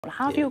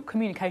How have your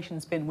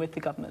communications been with the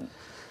government?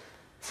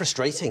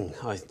 Frustrating.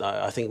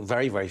 I think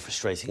very, very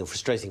frustrating, and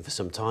frustrating for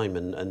some time.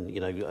 And you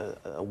know,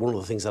 one of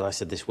the things that I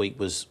said this week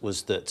was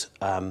that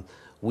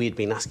we had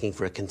been asking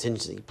for a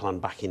contingency plan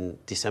back in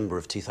December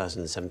of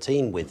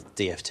 2017 with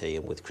DfT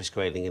and with Chris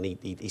Grayling, and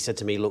he said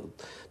to me,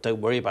 look,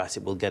 don't worry about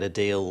it, we'll get a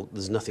deal,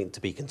 there's nothing to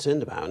be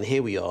concerned about. And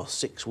here we are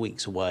 6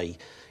 weeks away,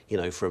 you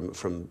know,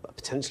 from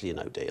potentially a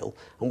no deal,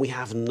 and we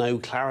have no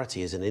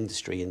clarity as an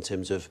industry in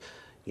terms of,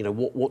 you know,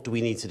 what do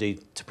we need to do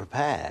to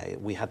prepare?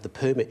 We had the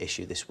permit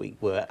issue this week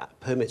where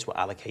permits were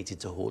allocated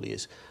to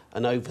hauliers,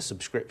 an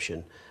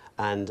oversubscription,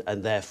 and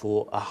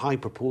therefore a high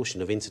proportion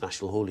of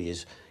international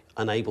hauliers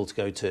unable to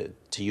go to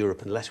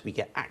Europe unless we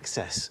get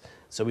access.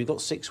 So we've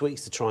got 6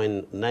 weeks to try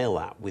and nail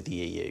that with the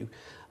EU,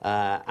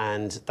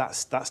 and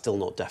that's still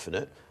not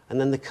definite.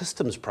 And then the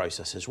customs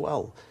process as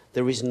well.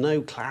 There is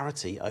no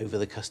clarity over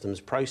the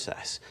customs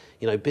process.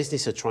 You know,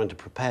 business are trying to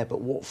prepare,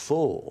 but what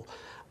for?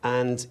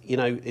 And, you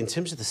know, in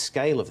terms of the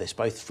scale of this,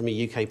 both from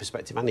a UK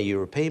perspective and a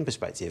European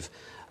perspective,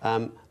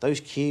 those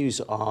queues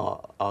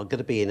are going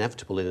to be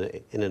inevitable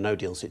in a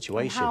no-deal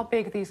situation. And how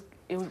big are these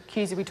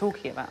queues are we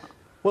talking about?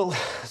 Well,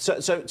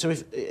 so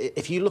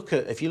if you look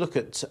at you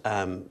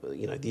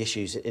know, the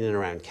issues in and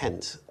around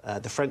Kent,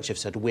 the French have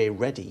said we're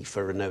ready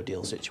for a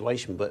no-deal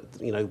situation, but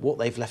you know what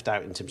they've left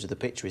out in terms of the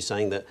picture is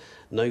saying that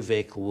no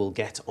vehicle will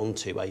get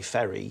onto a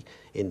ferry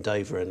in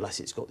Dover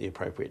unless it's got the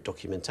appropriate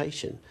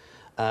documentation.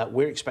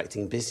 We're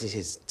expecting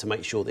businesses to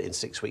make sure that in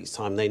 6 weeks'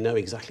 time they know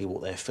exactly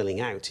what they're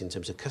filling out in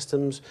terms of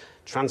customs,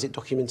 transit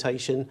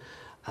documentation,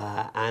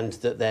 and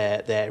that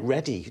they're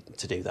ready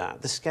to do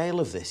that. The scale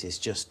of this is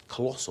just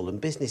colossal,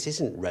 and business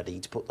isn't ready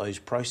to put those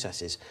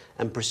processes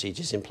and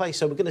procedures in place.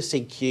 So we're going to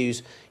see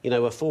queues, you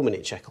know, a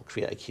 4-minute check will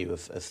create a queue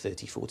of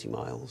 30, 40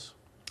 miles.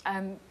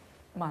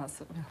 Well,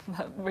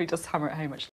 that really does hammer it home, actually.